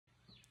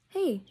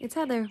Hey, it's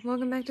Heather.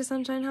 Welcome back to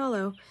Sunshine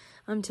Hollow.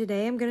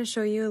 Today I'm going to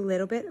show you a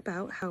little bit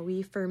about how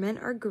we ferment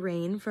our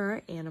grain for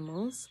our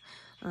animals.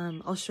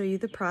 I'll show you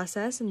the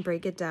process and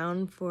break it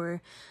down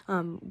for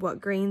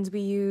what grains we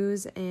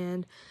use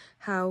and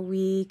how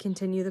we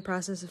continue the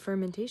process of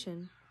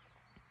fermentation.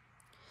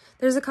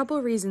 There's a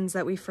couple reasons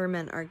that we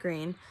ferment our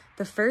grain.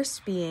 The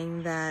first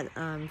being that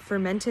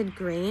fermented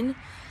grain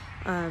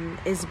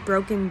is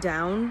broken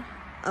down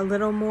a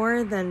little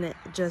more than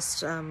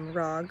just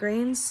raw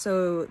grains.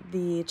 So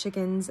the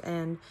chickens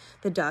and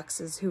the ducks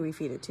is who we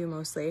feed it to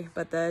mostly,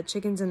 but the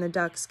chickens and the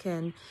ducks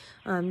can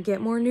get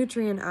more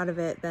nutrient out of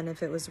it than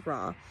if it was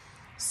raw.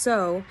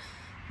 So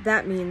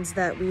that means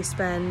that we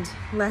spend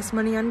less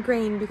money on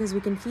grain because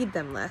we can feed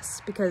them less,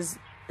 because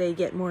they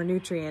get more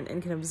nutrient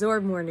and can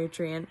absorb more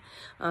nutrient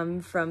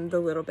from the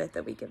little bit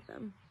that we give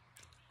them.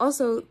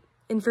 Also,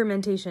 in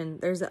fermentation,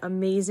 there's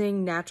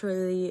amazing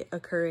naturally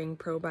occurring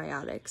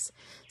probiotics.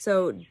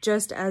 So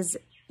just as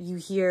you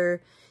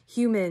hear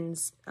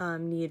humans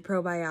need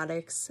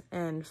probiotics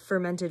and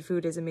fermented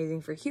food is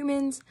amazing for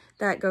humans,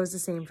 that goes the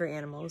same for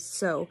animals.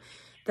 So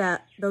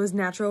that those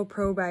natural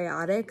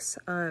probiotics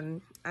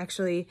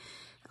actually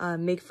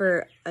make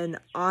for an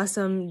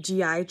awesome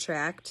GI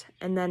tract,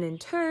 and then in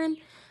turn,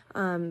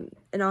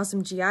 an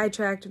awesome GI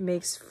tract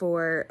makes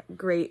for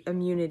great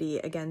immunity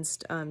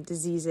against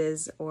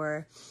diseases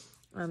or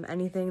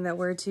anything that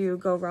were to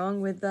go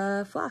wrong with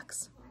the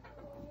flocks.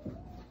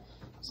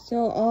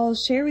 So I'll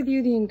share with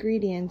you the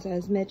ingredients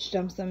as Mitch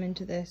dumps them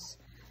into this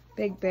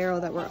big barrel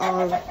that we're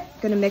all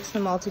gonna mix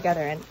them all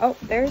together in. Oh,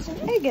 there's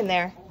an egg in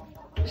there.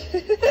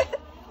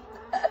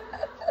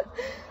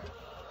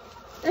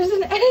 There's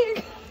an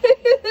egg.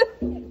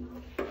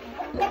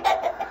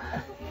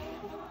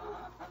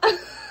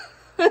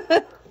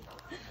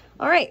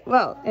 All right,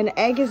 well, an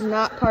egg is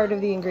not part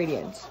of the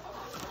ingredients.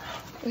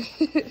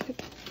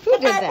 Who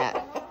did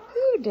that?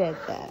 Who did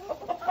that?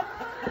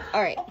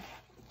 All right,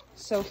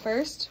 so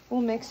first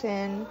we'll mix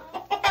in,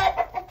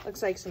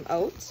 looks like some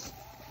oats.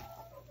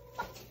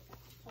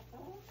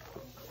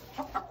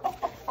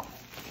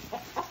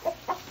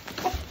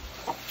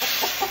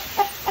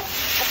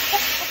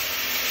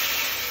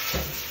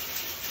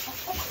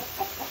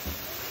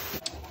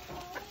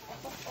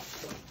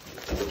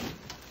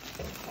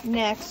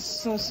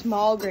 Next, some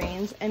small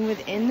grains, and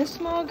within the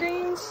small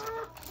grains,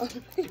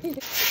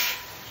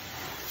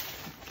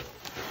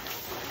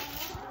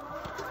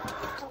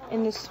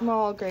 in the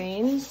small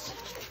grains,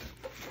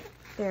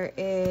 there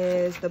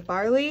is the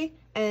barley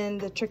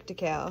and the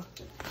triticale.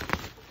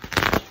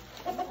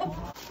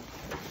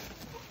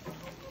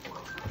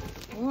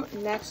 Oh,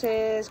 next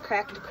is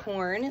cracked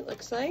corn, it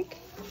looks like.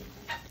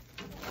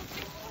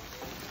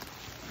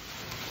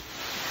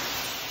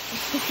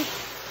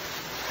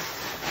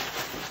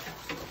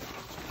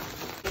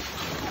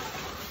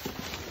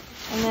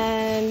 And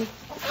then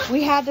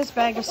we had this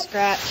bag of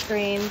scratch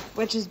grain,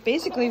 which is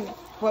basically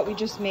what we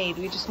just made.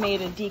 We just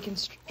made a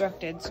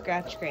deconstructed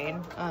scratch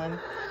grain.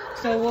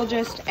 So we'll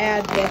just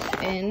add this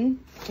in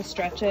to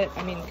stretch it.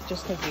 I mean,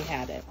 just because we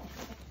had it.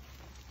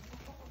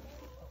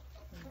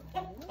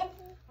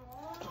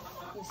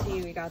 You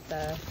see, we got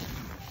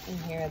in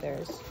here,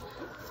 there's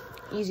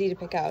easy to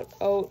pick out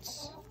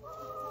oats,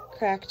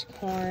 cracked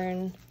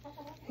corn. I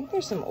think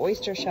there's some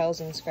oyster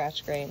shells in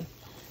scratch grain.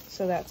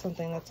 So that's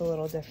something that's a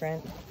little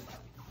different.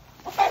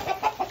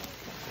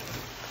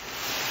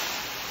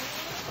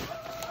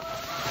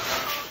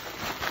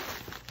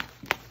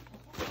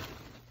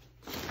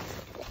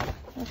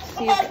 Let's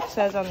see what it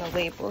says on the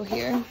label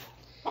here.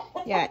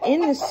 Yeah,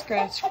 in the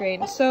scratch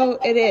grain. So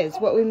it is.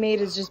 What we made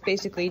is just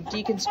basically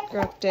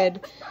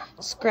deconstructed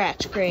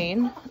scratch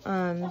grain.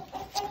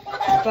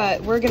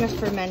 But we're going to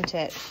ferment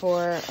it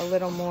for a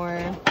little more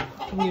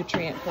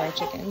nutrient for our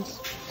chickens.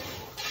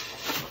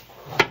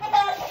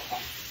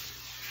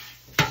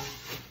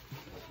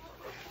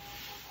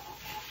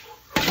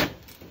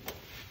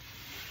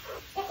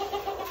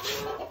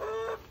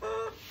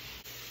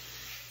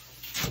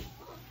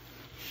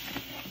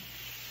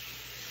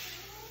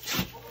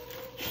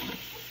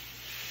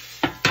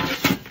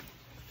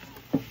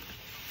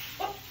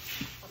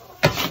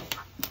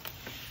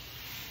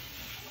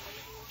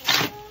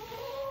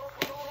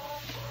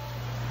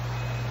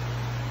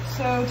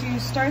 So to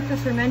start the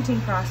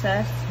fermenting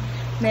process,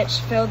 Mitch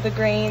filled the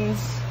grains,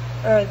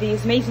 or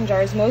these mason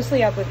jars,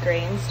 mostly up with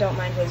grains. Don't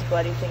mind his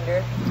bloody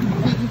finger.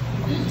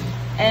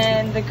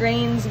 And the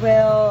grains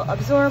will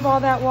absorb all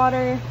that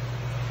water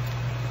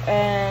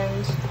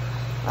and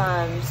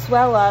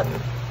swell up,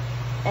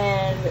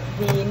 and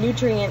the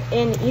nutrient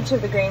in each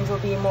of the grains will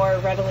be more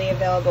readily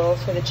available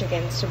for the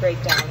chickens to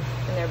break down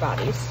in their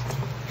bodies.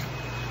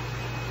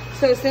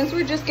 So since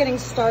we're just getting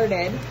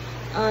started,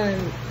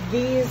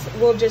 these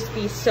will just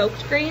be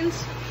soaked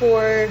grains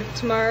for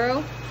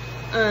tomorrow,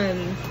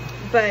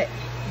 but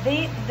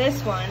this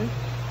one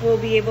will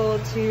be able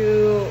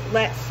to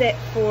let sit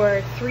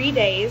for 3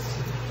 days,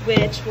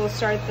 which will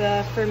start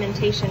the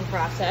fermentation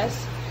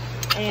process.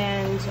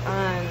 And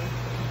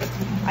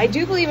I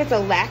do believe it's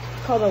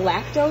called a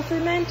lacto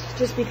ferment,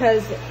 just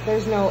because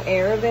there's no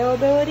air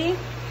availability.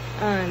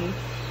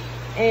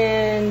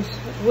 And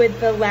with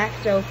the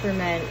lacto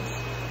ferment,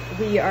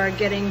 we are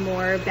getting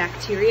more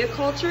bacteria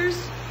cultures,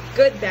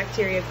 good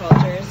bacteria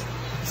cultures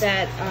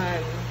that,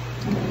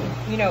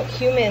 you know,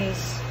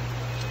 humans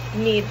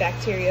need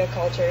bacteria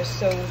cultures,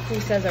 so who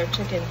says our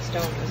chickens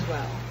don't as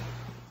well?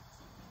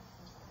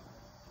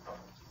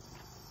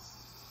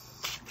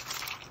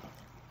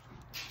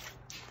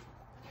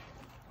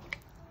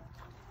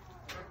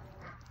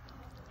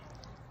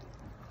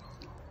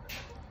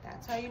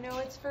 That's how you know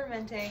it's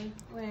fermenting,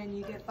 when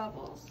you get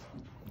bubbles.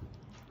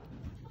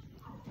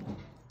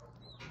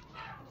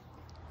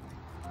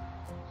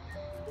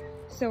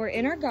 So we're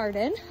in our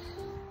garden.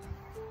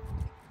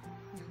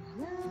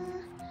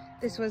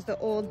 This was the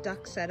old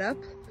duck setup,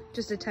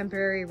 just a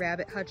temporary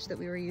rabbit hutch that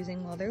we were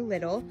using while they're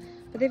little,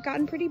 but they've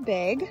gotten pretty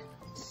big.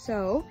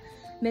 So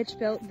Mitch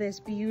built this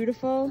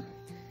beautiful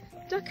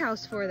duck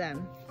house for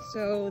them.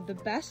 So the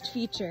best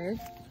feature,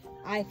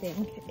 I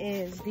think,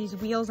 is these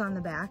wheels on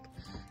the back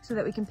so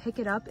that we can pick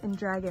it up and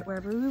drag it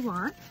wherever we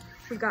want.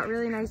 We've got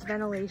really nice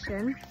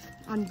ventilation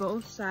on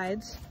both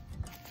sides.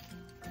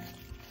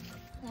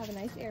 We'll have a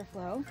nice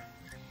airflow.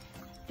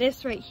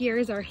 This right here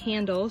is our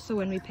handle, so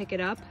when we pick it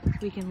up,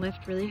 we can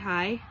lift really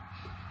high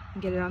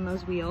and get it on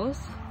those wheels.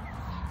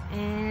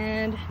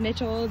 And Mitch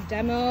will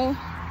demo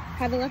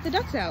how to let the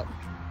ducks out.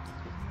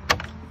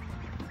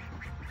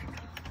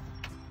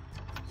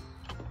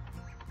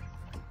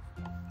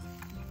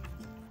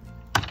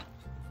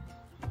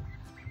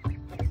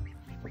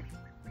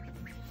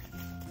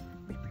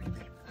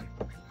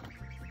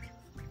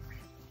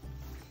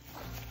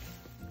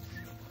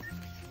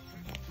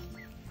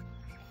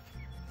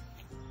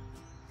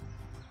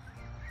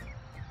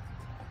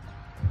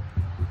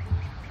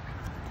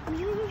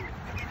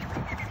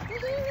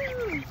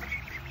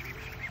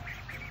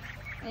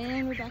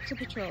 And we're back to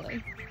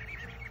patrolling.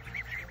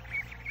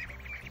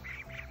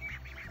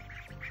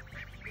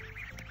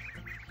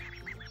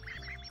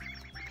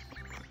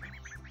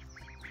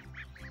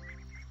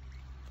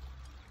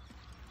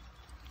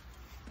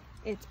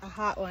 It's a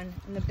hot one,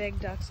 and the big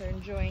ducks are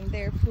enjoying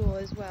their pool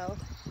as well.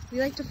 We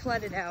like to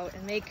flood it out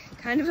and make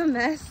kind of a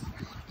mess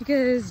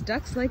because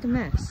ducks like a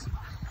mess.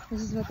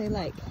 This is what they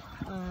like.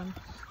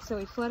 So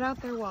we flood out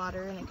their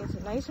water and it gets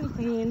it nice and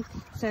clean,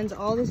 sends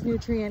all this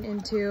nutrient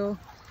into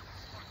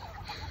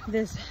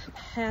this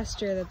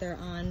pasture that they're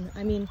on.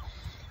 I mean,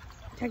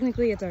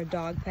 technically it's our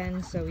dog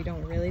pen, so we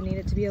don't really need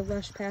it to be a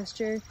lush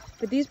pasture,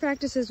 but these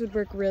practices would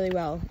work really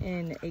well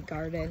in a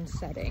garden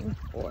setting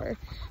or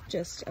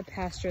just a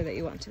pasture that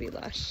you want to be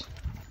lush.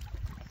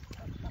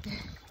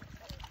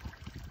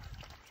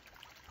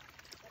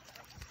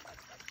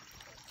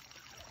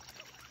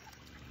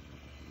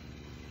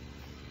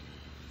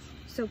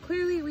 So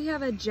clearly we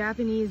have a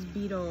Japanese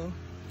beetle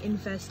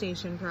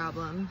infestation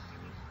problem.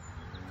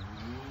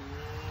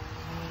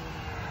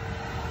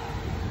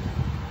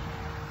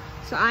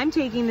 So I'm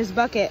taking this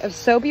bucket of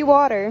soapy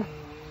water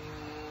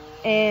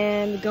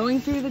and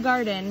going through the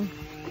garden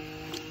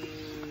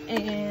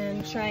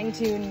and trying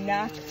to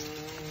knock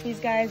these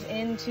guys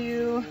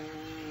into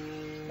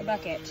the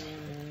bucket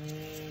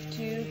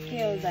to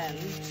kill them.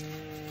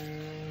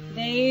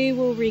 They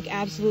will wreak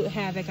absolute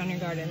havoc on your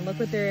garden. Look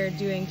what they're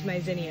doing to my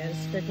zinnias.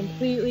 They're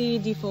completely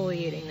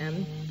defoliating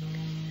them.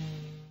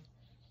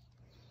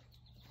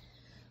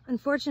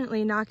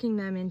 Unfortunately, knocking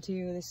them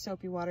into this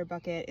soapy water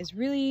bucket is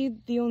really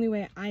the only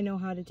way I know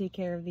how to take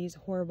care of these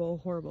horrible,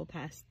 horrible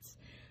pests.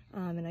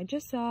 And I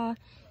just saw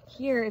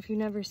here, if you've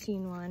never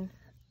seen one,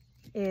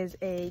 is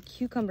a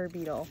cucumber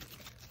beetle.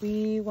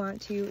 We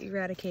want to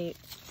eradicate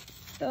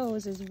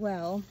those as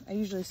well. I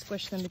usually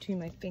squish them between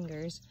my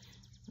fingers.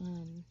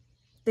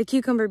 The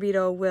cucumber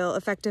beetle will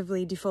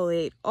effectively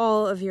defoliate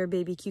all of your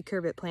baby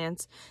cucurbit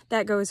plants.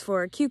 That goes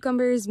for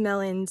cucumbers,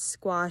 melons,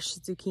 squash,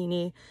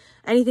 zucchini,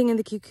 anything in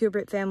the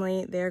cucurbit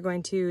family, they're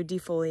going to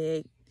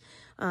defoliate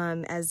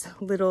as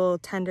little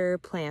tender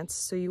plants.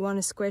 So you want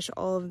to squish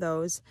all of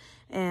those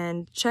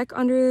and check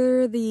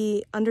under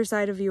the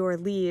underside of your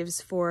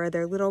leaves for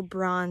their little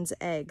bronze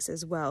eggs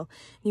as well.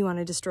 You want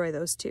to destroy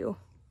those too.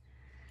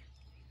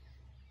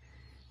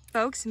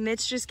 Folks,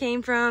 Mitch just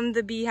came from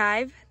the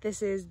beehive.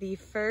 This is the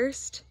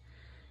first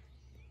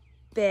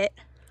bit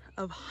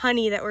of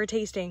honey that we're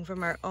tasting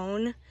from our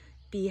own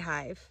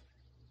beehive.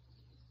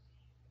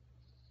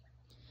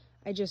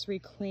 I just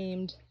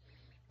reclaimed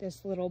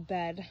this little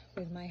bed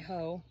with my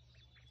hoe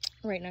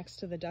right next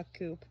to the duck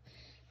coop,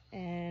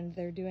 and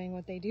they're doing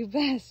what they do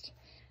best.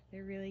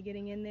 They're really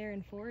getting in there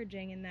and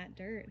foraging in that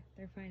dirt.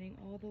 They're finding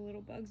all the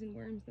little bugs and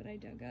worms that I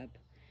dug up.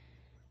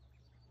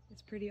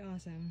 It's pretty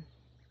awesome.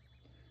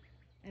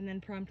 And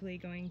then promptly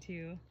going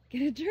to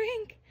get a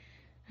drink.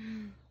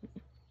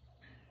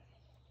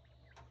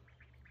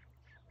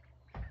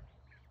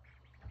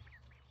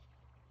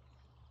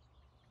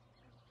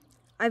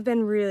 I've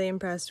been really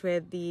impressed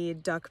with the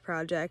duck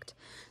project.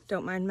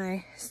 Don't mind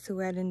my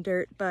sweat and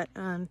dirt, but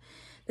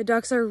the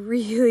ducks are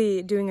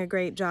really doing a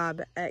great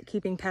job at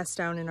keeping pests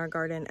down in our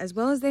garden, as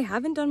well as they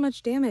haven't done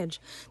much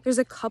damage. There's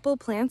a couple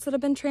plants that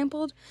have been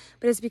trampled,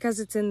 but it's because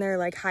it's in their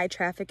like high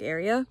traffic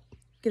area.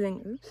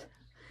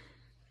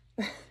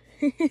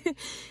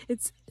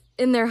 it's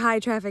in their high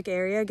traffic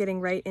area,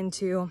 getting right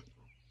into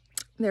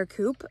their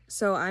coop.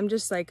 So I'm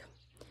just like,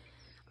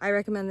 I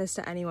recommend this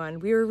to anyone.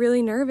 We were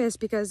really nervous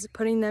because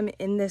putting them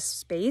in this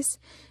space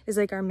is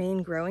like our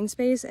main growing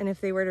space. And if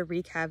they were to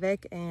wreak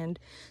havoc and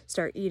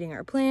start eating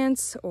our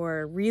plants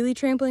or really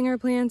trampling our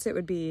plants, it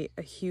would be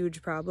a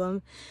huge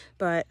problem.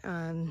 But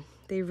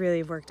they really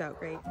have worked out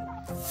great.